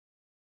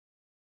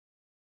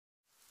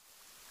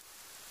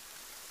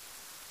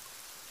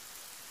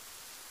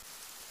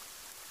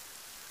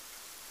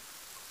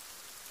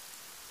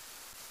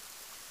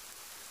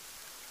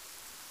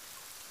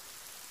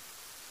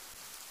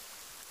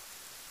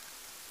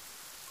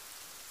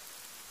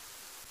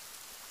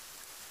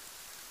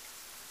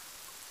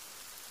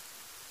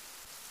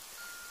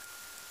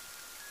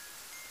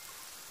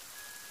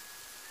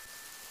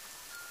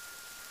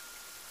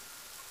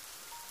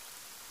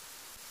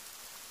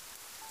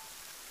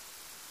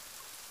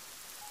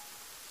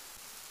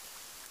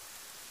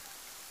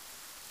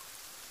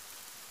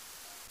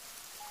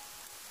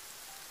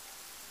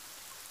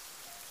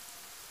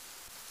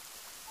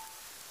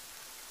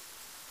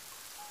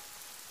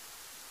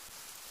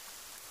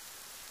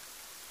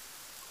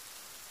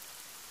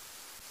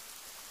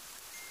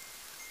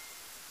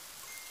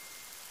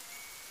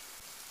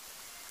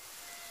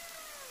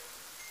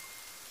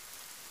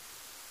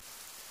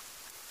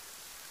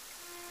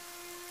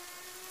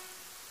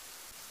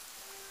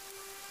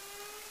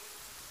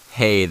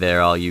Hey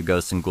there, all you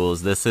ghosts and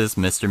ghouls. This is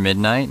Mr.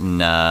 Midnight,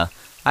 and I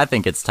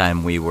think it's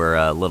time we were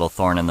a little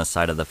thorn in the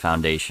side of the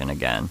Foundation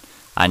again.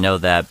 I know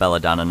that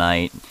Belladonna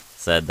Knight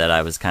said that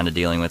I was kind of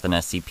dealing with an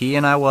SCP,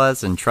 and I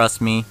was, and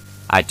trust me,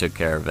 I took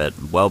care of it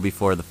well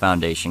before the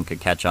Foundation could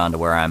catch on to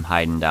where I'm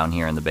hiding down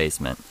here in the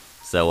basement.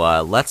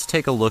 So let's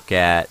take a look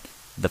at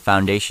the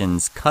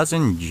Foundation's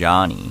cousin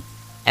Johnny,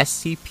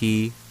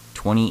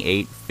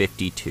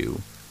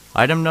 SCP-2852.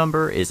 Item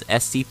number is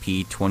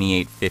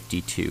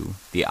SCP-2852.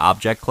 The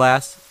object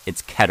class,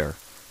 it's Keter.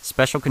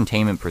 Special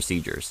containment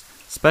procedures.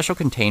 Special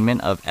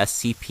containment of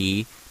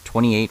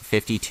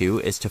SCP-2852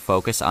 is to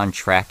focus on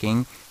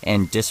tracking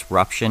and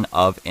disruption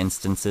of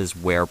instances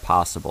where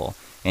possible,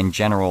 and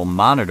general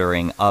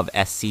monitoring of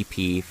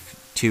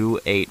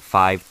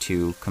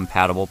SCP-2852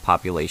 compatible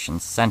population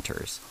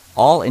centers.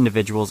 All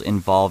individuals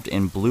involved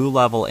in blue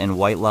level and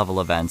white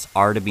level events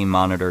are to be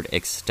monitored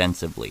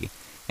extensively,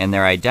 and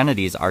their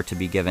identities are to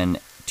be given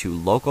to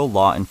local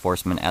law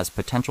enforcement as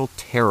potential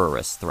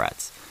terrorist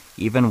threats.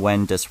 Even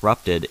when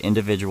disrupted,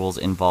 individuals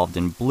involved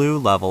in blue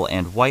level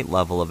and white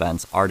level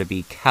events are to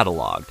be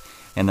cataloged,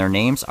 and their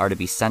names are to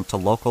be sent to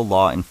local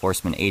law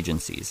enforcement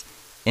agencies.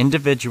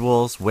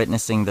 Individuals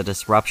witnessing the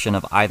disruption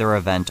of either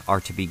event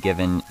are to be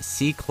given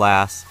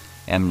C-Class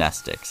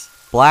amnestics.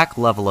 Black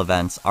level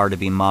events are to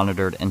be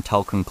monitored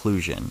until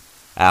conclusion.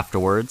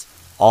 Afterwards,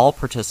 all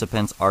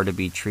participants are to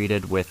be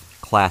treated with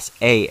Class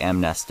A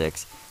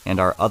amnestics and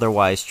are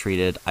otherwise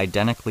treated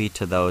identically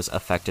to those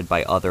affected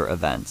by other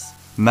events.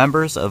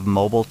 Members of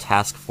mobile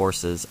task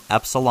forces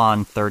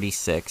Epsilon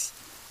 36,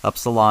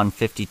 Epsilon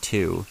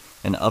 52,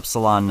 and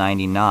Epsilon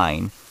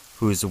 99,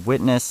 whose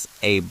witness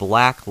a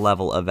black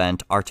level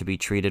event are to be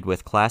treated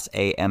with Class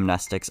A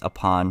amnestics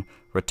upon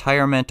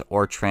retirement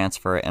or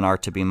transfer and are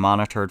to be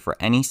monitored for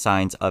any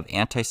signs of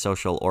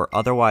antisocial or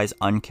otherwise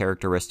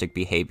uncharacteristic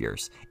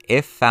behaviors.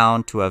 If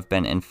found to have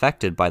been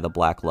infected by the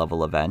black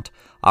level event,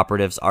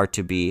 operatives are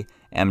to be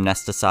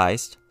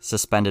amnesticized,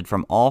 suspended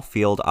from all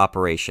field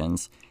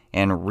operations,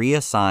 and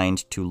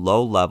reassigned to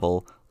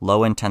low-level,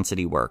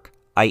 low-intensity work,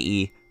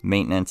 i.e.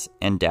 maintenance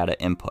and data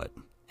input.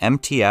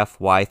 MTF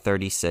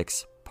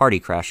Y36 party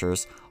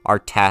crashers are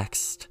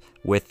tasked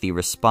with the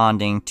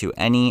responding to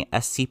any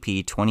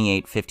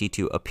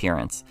SCP-2852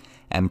 appearance.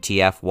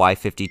 MTF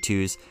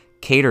Y52's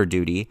cater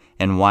duty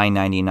and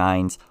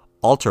Y99's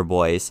altar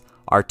boys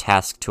are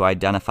tasked to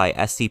identify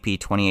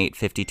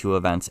SCP-2852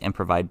 events and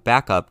provide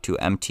backup to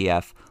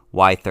MTF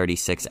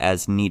Y36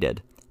 as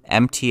needed.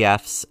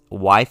 MTF's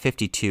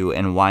Y52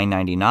 and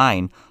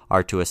Y99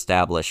 are to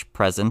establish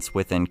presence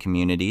within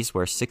communities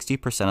where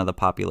 60% of the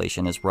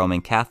population is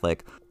Roman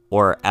Catholic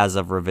or, as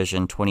of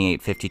revision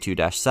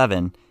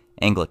 2852-7,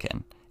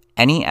 Anglican.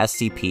 Any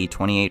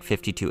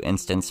SCP-2852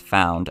 instance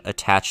found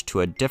attached to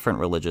a different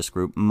religious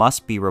group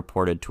must be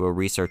reported to a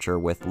researcher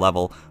with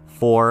level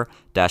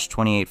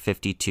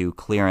 4-2852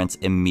 clearance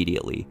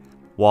immediately.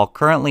 While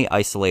currently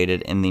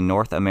isolated in the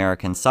North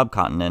American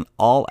subcontinent,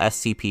 all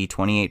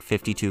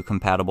SCP-2852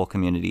 compatible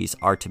communities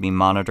are to be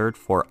monitored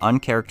for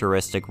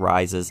uncharacteristic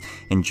rises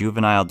in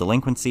juvenile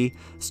delinquency,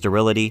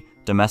 sterility,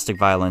 domestic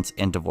violence,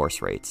 and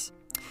divorce rates.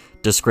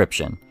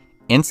 Description: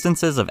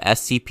 instances of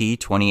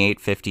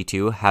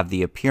SCP-2852 have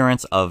the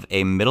appearance of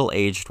a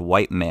middle-aged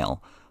white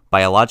male.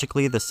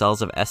 Biologically, the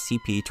cells of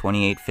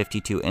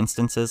SCP-2852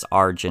 instances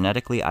are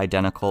genetically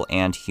identical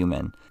and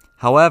human.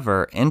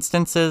 However,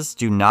 instances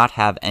do not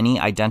have any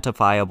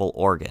identifiable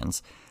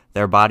organs.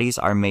 Their bodies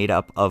are made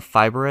up of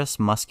fibrous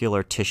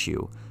muscular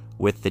tissue,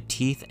 with the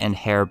teeth and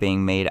hair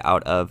being made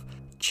out of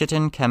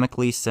chitin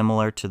chemically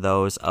similar to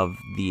those of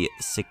the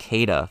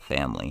cicada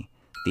family.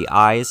 The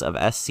eyes of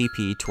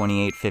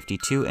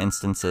SCP-2852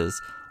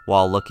 instances,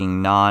 while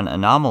looking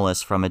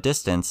non-anomalous from a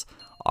distance,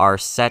 are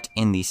set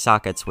in the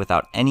sockets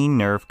without any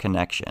nerve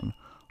connection.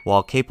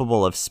 While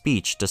capable of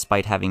speech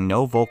despite having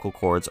no vocal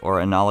cords or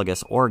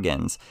analogous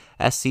organs,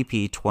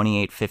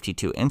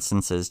 SCP-2852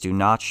 instances do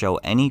not show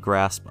any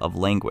grasp of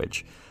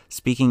language,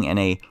 speaking in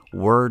a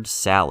word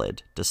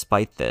salad.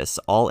 Despite this,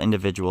 all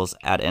individuals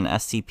at an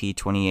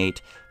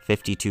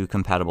SCP-2852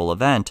 compatible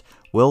event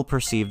will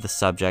perceive the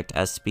subject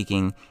as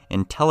speaking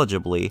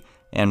intelligibly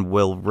and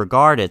will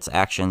regard its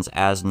actions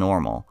as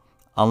normal,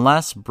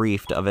 unless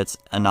briefed of its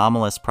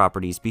anomalous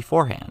properties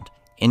beforehand.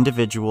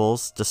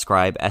 Individuals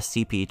describe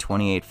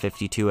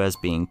SCP-2852 as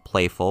being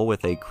playful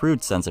with a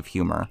crude sense of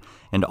humor,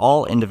 and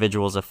all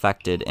individuals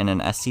affected in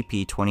an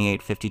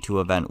SCP-2852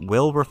 event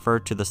will refer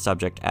to the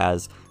subject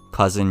as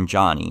Cousin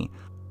Johnny.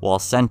 While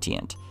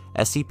sentient,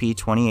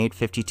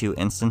 SCP-2852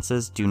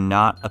 instances do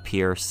not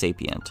appear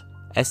sapient.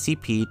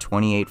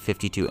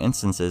 SCP-2852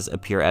 instances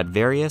appear at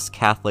various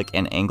Catholic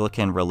and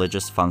Anglican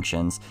religious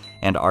functions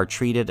and are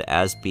treated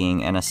as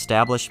being an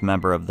established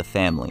member of the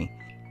family.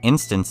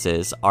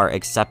 Instances are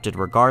accepted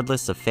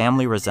regardless of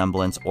family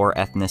resemblance or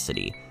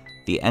ethnicity.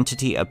 The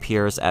entity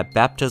appears at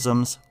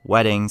baptisms,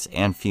 weddings,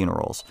 and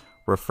funerals,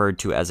 referred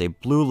to as a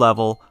blue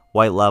level,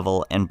 white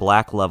level, and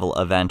black level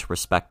event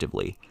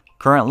respectively.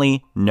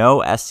 Currently,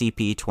 no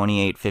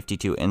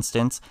SCP-2852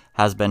 instance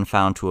has been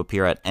found to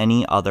appear at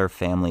any other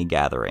family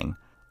gathering.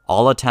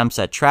 All attempts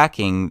at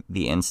tracking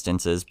the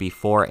instances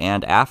before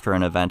and after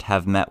an event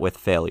have met with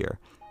failure.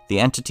 The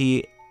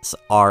entities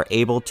are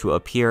able to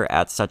appear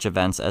at such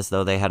events as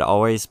though they had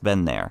always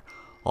been there,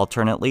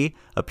 alternately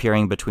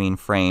appearing between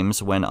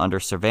frames when under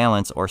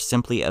surveillance or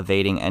simply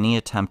evading any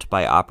attempt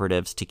by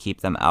operatives to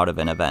keep them out of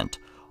an event.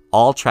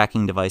 All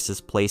tracking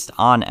devices placed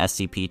on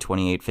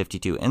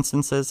SCP-2852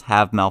 instances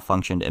have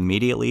malfunctioned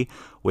immediately,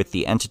 with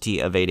the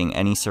entity evading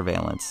any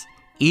surveillance.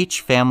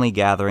 Each family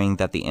gathering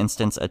that the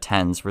instance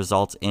attends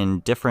results in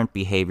different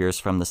behaviors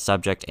from the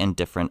subject and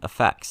different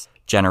effects.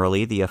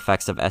 Generally, the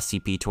effects of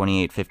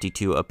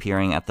SCP-2852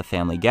 appearing at the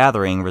family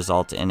gathering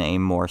result in a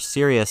more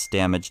serious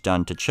damage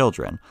done to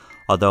children,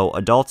 although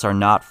adults are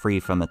not free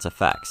from its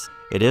effects.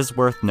 It is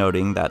worth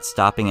noting that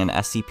stopping an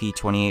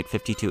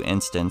SCP-2852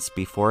 instance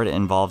before it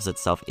involves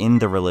itself in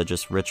the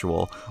religious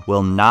ritual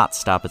will not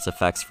stop its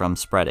effects from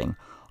spreading,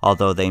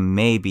 although they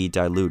may be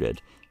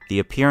diluted. The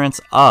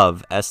appearance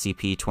of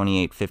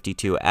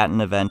SCP-2852 at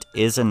an event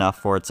is enough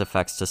for its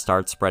effects to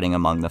start spreading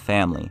among the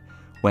family.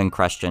 When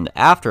questioned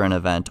after an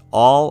event,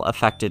 all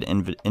affected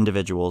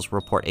individuals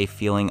report a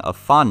feeling of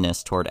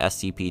fondness toward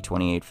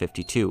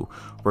SCP-2852,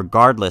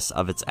 regardless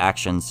of its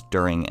actions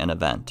during an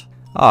event.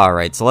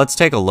 Alright, so let's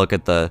take a look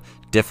at the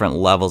different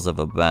levels of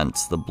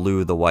events, the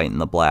blue, the white,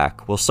 and the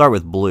black. We'll start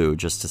with blue,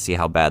 just to see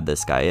how bad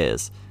this guy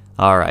is.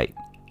 Alright,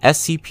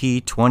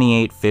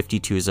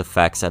 SCP-2852's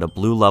effects at a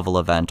blue level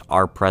event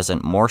are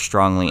present more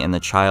strongly in the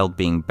child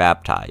being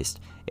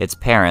baptized, its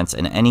parents,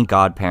 and any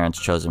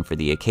godparents chosen for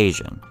the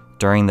occasion.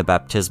 During the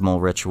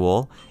baptismal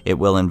ritual, it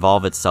will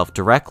involve itself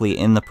directly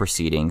in the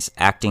proceedings,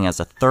 acting as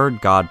a third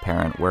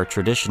godparent where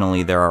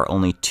traditionally there are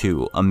only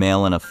two, a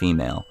male and a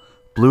female.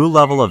 Blue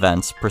level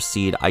events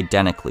proceed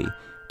identically,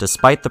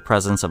 despite the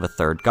presence of a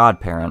third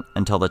godparent,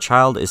 until the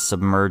child is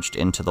submerged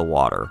into the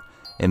water.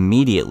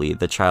 Immediately,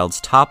 the child's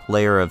top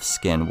layer of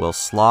skin will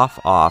slough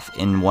off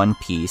in one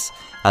piece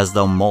as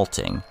though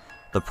molting.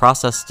 The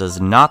process does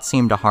not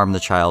seem to harm the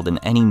child in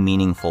any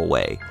meaningful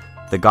way.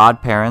 The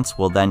godparents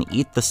will then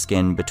eat the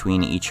skin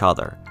between each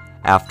other.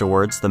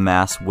 Afterwards, the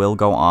mass will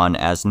go on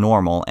as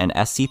normal and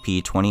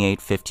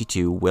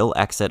SCP-2852 will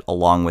exit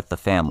along with the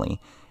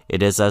family.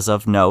 It is as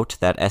of note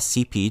that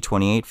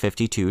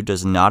SCP-2852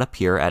 does not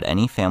appear at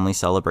any family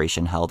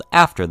celebration held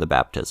after the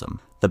baptism.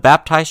 The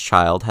baptized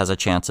child has a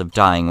chance of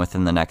dying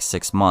within the next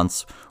 6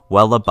 months,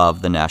 well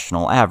above the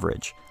national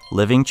average.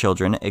 Living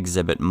children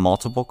exhibit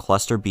multiple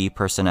Cluster B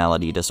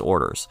personality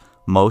disorders.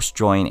 Most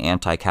join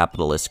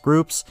anti-capitalist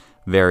groups,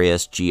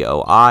 various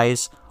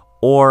GOIs,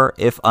 or,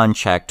 if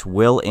unchecked,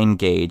 will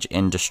engage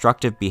in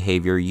destructive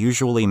behavior,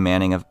 usually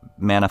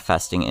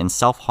manifesting in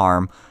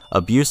self-harm,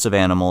 abuse of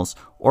animals,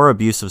 or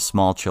abuse of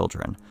small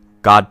children.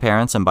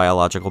 Godparents and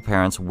biological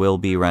parents will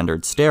be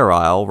rendered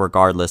sterile,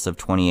 regardless of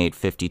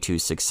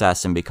 2852's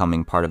success in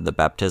becoming part of the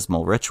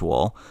baptismal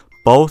ritual.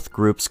 Both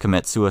groups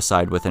commit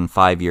suicide within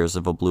 5 years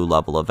of a blue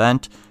level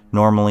event,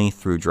 normally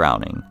through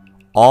drowning.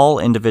 All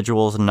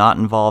individuals not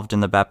involved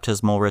in the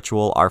baptismal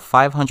ritual are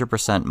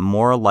 500%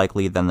 more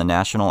likely than the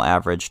national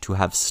average to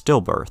have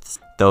stillbirths.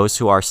 Those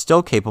who are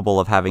still capable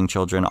of having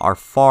children are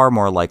far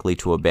more likely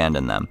to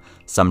abandon them,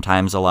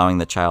 sometimes allowing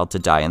the child to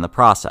die in the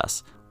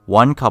process.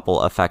 One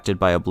couple affected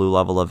by a blue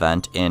level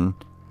event in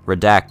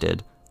Redacted,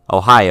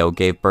 Ohio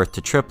gave birth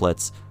to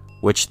triplets,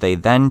 which they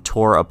then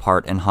tore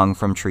apart and hung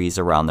from trees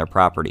around their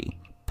property.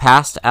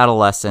 Past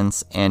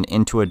adolescence and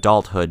into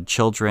adulthood,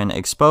 children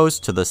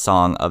exposed to the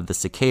song of the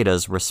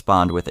cicadas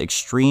respond with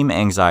extreme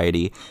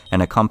anxiety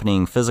and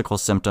accompanying physical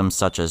symptoms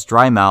such as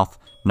dry mouth,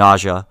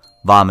 nausea,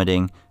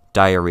 vomiting,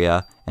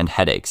 diarrhea, and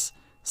headaches.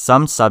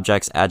 Some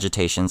subjects'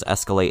 agitations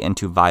escalate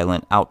into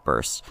violent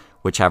outbursts,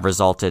 which have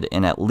resulted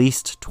in at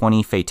least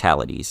 20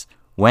 fatalities.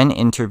 When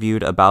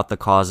interviewed about the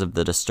cause of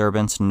the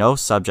disturbance, no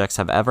subjects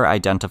have ever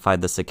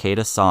identified the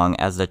cicada song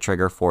as the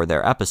trigger for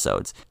their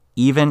episodes.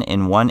 Even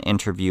in one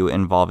interview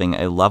involving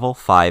a Level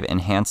 5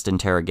 enhanced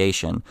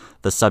interrogation,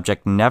 the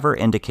subject never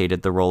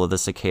indicated the role of the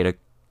cicada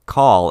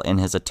call in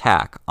his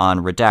attack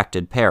on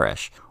Redacted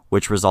Parish,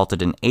 which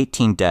resulted in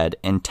 18 dead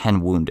and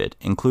 10 wounded,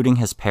 including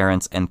his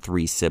parents and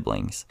 3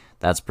 siblings.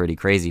 That's pretty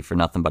crazy for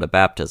nothing but a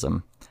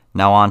baptism.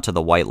 Now on to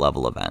the white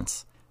level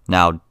events.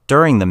 Now,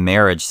 during the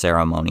marriage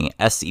ceremony,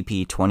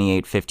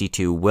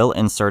 SCP-2852 will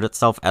insert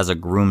itself as a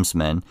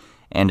groomsman,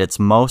 and its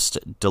most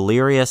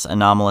delirious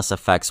anomalous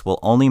effects will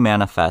only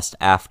manifest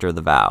after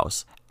the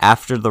vows.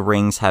 After the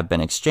rings have been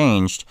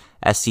exchanged,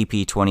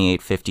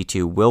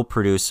 SCP-2852 will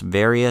produce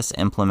various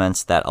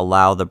implements that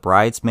allow the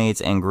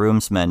bridesmaids and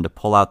groomsmen to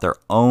pull out their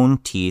own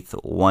teeth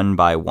one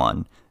by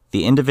one.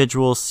 The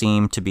individuals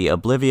seem to be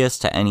oblivious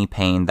to any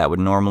pain that would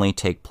normally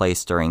take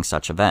place during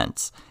such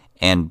events,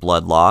 and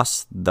blood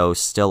loss, though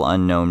still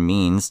unknown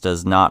means,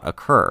 does not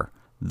occur.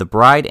 The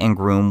bride and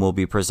groom will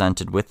be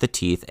presented with the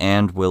teeth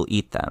and will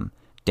eat them.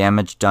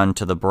 Damage done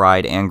to the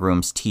bride and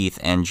groom's teeth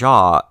and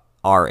jaw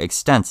are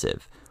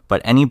extensive,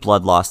 but any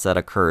blood loss that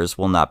occurs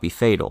will not be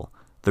fatal.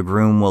 The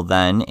groom will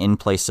then, in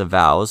place of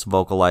vows,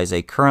 vocalize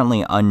a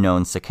currently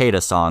unknown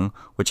cicada song,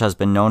 which has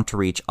been known to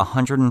reach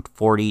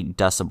 140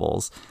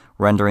 decibels,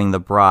 rendering the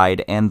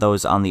bride and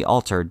those on the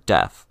altar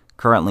deaf.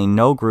 Currently,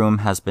 no groom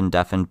has been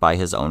deafened by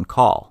his own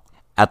call.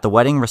 At the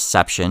wedding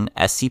reception,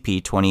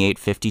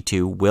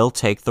 SCP-2852 will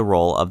take the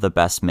role of the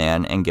best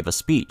man and give a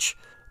speech.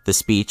 The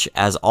speech,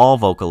 as all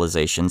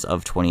vocalizations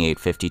of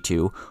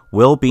 2852,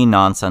 will be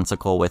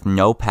nonsensical with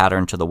no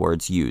pattern to the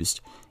words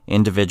used.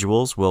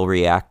 Individuals will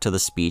react to the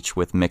speech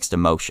with mixed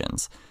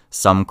emotions,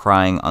 some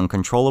crying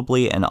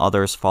uncontrollably and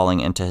others falling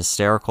into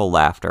hysterical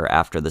laughter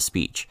after the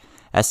speech.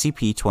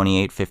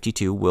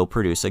 SCP-2852 will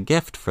produce a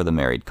gift for the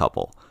married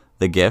couple.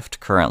 The gift,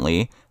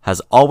 currently,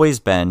 has always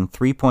been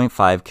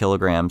 3.5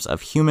 kilograms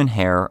of human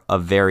hair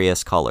of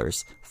various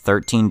colors,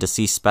 13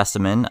 deceased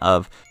specimen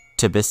of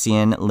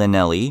Tibician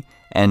Linelli,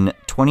 and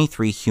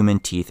 23 human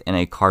teeth in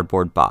a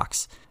cardboard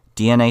box.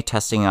 DNA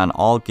testing on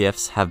all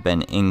gifts have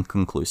been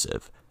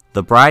inconclusive.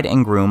 The bride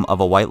and groom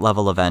of a white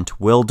level event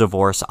will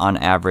divorce on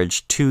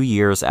average 2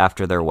 years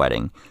after their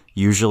wedding,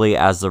 usually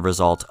as the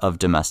result of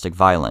domestic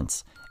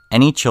violence.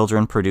 Any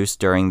children produced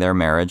during their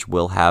marriage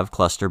will have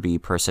cluster B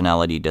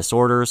personality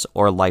disorders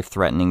or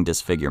life-threatening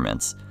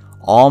disfigurements.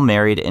 All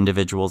married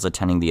individuals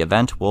attending the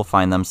event will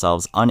find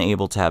themselves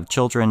unable to have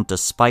children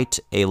despite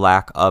a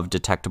lack of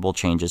detectable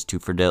changes to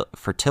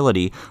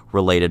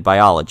fertility-related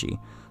biology.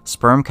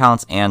 Sperm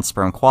counts and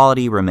sperm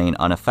quality remain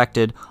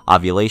unaffected,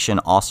 ovulation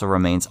also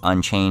remains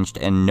unchanged,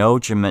 and no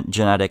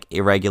genetic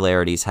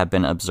irregularities have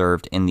been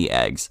observed in the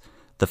eggs.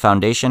 The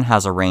Foundation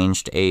has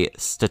arranged a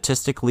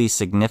statistically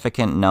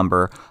significant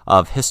number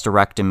of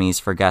hysterectomies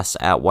for guests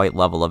at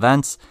white-level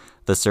events.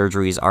 The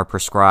surgeries are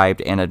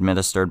prescribed and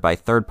administered by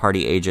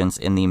third-party agents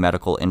in the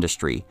medical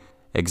industry.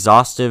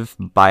 Exhaustive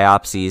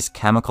biopsies,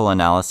 chemical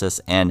analysis,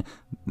 and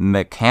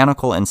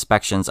mechanical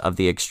inspections of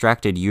the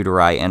extracted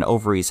uteri and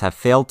ovaries have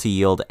failed to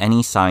yield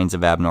any signs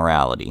of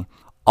abnormality.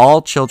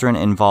 All children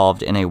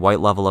involved in a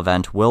white-level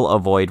event will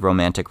avoid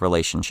romantic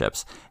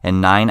relationships,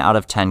 and 9 out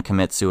of 10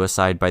 commit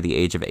suicide by the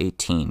age of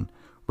 18.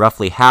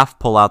 Roughly half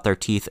pull out their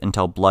teeth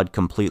until blood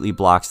completely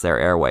blocks their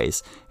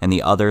airways, and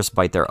the others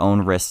bite their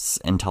own wrists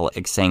until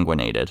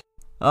exsanguinated.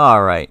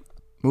 Alright,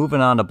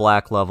 moving on to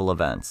black-level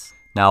events.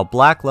 Now,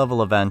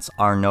 black-level events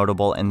are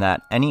notable in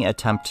that any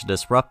attempt to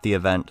disrupt the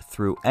event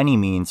through any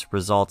means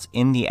results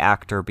in the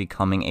actor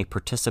becoming a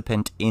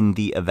participant in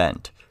the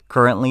event.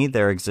 Currently,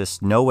 there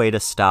exists no way to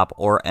stop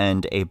or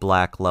end a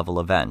black-level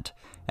event.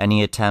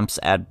 Any attempts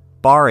at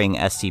barring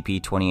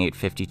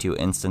SCP-2852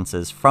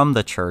 instances from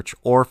the church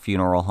or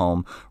funeral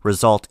home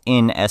result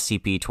in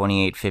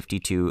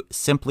SCP-2852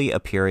 simply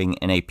appearing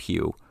in a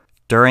pew.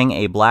 During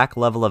a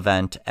black-level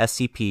event,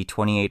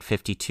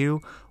 SCP-2852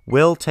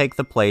 will take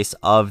the place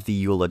of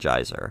the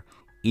eulogizer,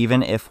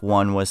 even if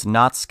one was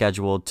not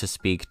scheduled to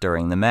speak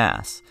during the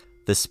Mass.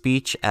 The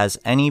speech, as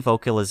any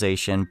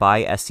vocalization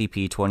by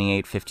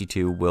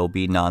SCP-2852, will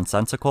be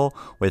nonsensical,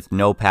 with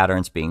no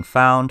patterns being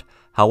found.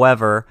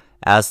 However,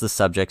 as the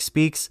subject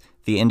speaks,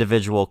 the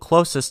individual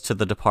closest to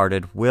the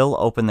departed will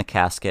open the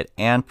casket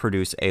and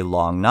produce a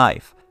long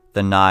knife.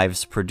 The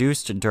knives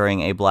produced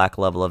during a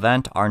black-level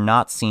event are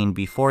not seen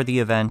before the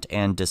event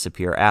and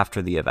disappear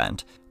after the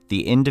event.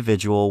 The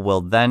individual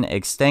will then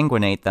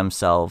exsanguinate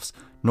themselves,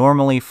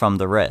 normally from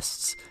the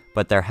wrists,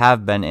 but there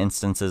have been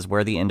instances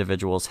where the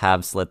individuals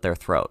have slit their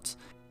throats.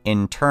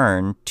 In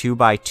turn, 2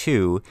 by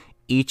 2,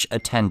 each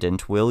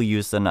attendant will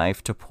use the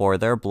knife to pour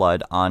their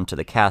blood onto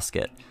the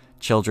casket.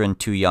 Children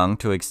too young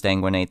to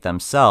exsanguinate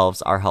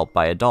themselves are helped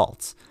by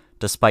adults.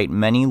 Despite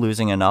many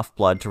losing enough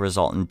blood to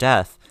result in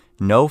death,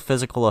 no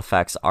physical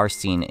effects are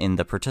seen in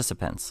the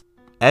participants.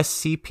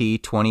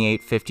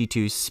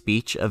 SCP-2852's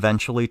speech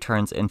eventually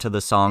turns into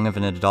the song of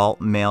an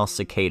adult male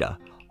cicada.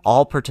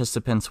 All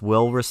participants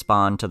will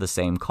respond to the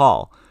same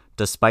call,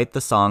 despite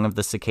the song of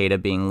the cicada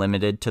being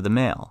limited to the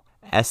male.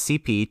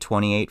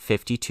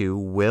 SCP-2852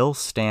 will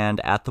stand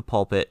at the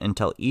pulpit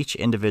until each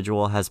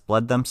individual has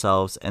bled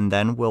themselves and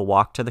then will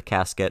walk to the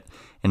casket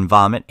and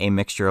vomit a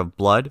mixture of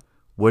blood,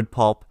 wood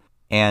pulp,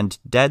 and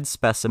dead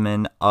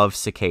specimen of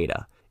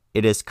cicada.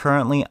 It is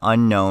currently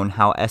unknown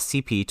how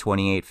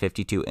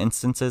SCP-2852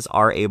 instances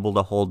are able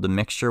to hold the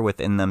mixture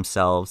within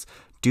themselves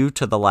due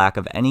to the lack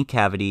of any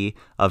cavity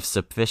of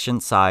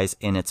sufficient size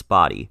in its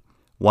body.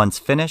 Once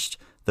finished,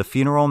 the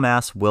funeral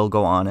mass will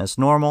go on as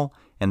normal,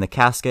 and the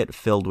casket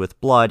filled with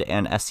blood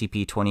and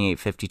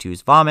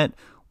SCP-2852's vomit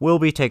will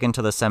be taken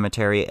to the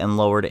cemetery and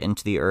lowered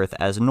into the earth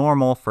as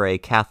normal for a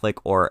Catholic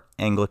or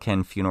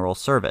Anglican funeral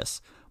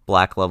service.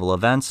 Black-level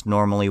events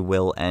normally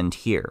will end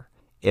here.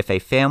 If a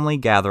family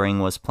gathering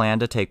was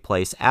planned to take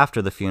place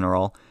after the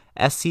funeral,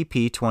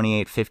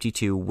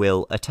 SCP-2852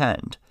 will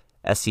attend.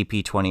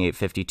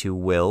 SCP-2852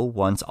 will,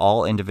 once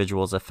all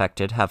individuals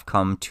affected have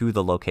come to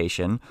the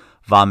location,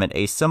 vomit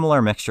a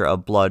similar mixture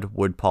of blood,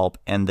 wood pulp,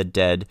 and the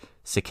dead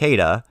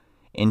cicada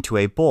into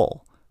a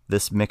bowl.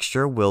 This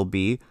mixture will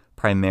be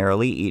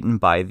primarily eaten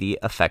by the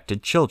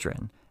affected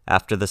children.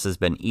 After this has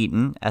been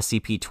eaten,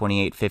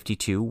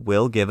 SCP-2852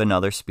 will give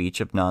another speech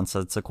of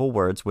nonsensical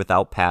words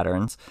without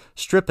patterns,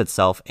 strip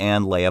itself,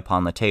 and lay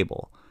upon the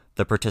table.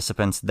 The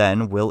participants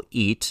then will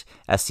eat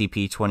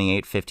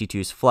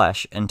SCP-2852's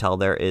flesh until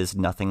there is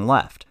nothing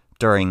left.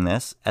 During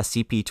this,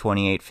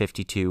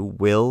 SCP-2852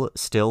 will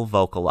still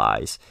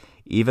vocalize,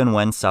 even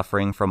when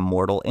suffering from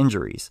mortal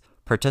injuries.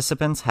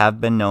 Participants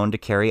have been known to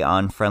carry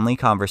on friendly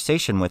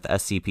conversation with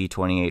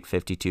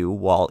SCP-2852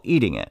 while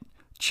eating it.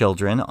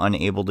 Children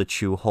unable to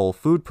chew whole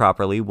food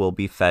properly will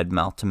be fed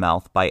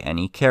mouth-to-mouth by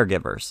any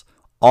caregivers.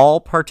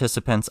 All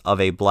participants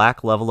of a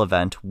Black Level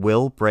event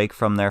will break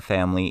from their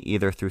family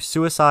either through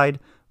suicide,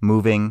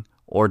 moving,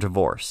 or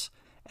divorce.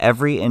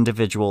 Every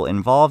individual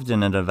involved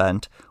in an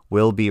event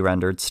will be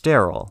rendered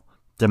sterile.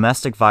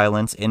 Domestic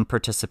violence in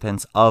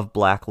participants of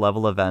Black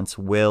Level events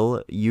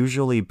will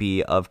usually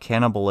be of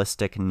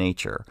cannibalistic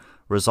nature,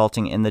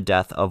 resulting in the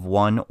death of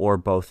one or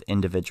both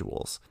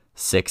individuals.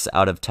 6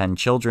 out of 10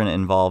 children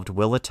involved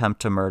will attempt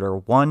to murder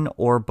one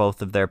or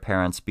both of their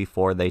parents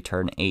before they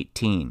turn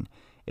 18.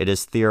 It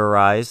is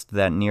theorized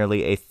that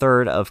nearly a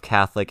third of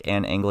Catholic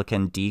and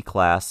Anglican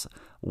D-class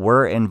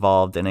were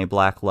involved in a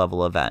Black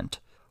Level event.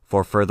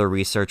 For further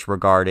research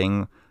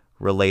regarding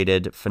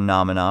related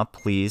phenomena,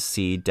 please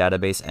see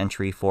database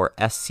entry for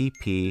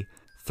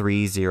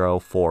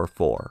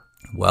SCP-3044.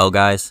 Well,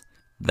 guys,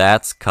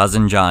 that's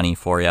Cousin Johnny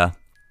for ya.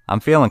 I'm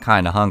feeling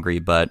kinda hungry,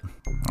 but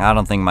I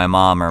don't think my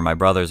mom or my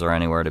brothers are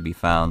anywhere to be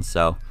found,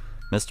 so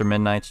Mr.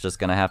 Midnight's just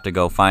gonna have to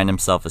go find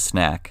himself a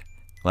snack.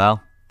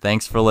 Well,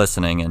 thanks for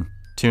listening, and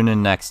tune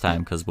in next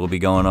time, because we'll be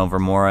going over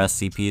more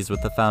SCPs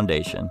with the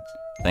Foundation.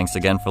 Thanks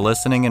again for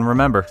listening, and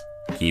remember,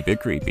 keep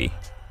it creepy.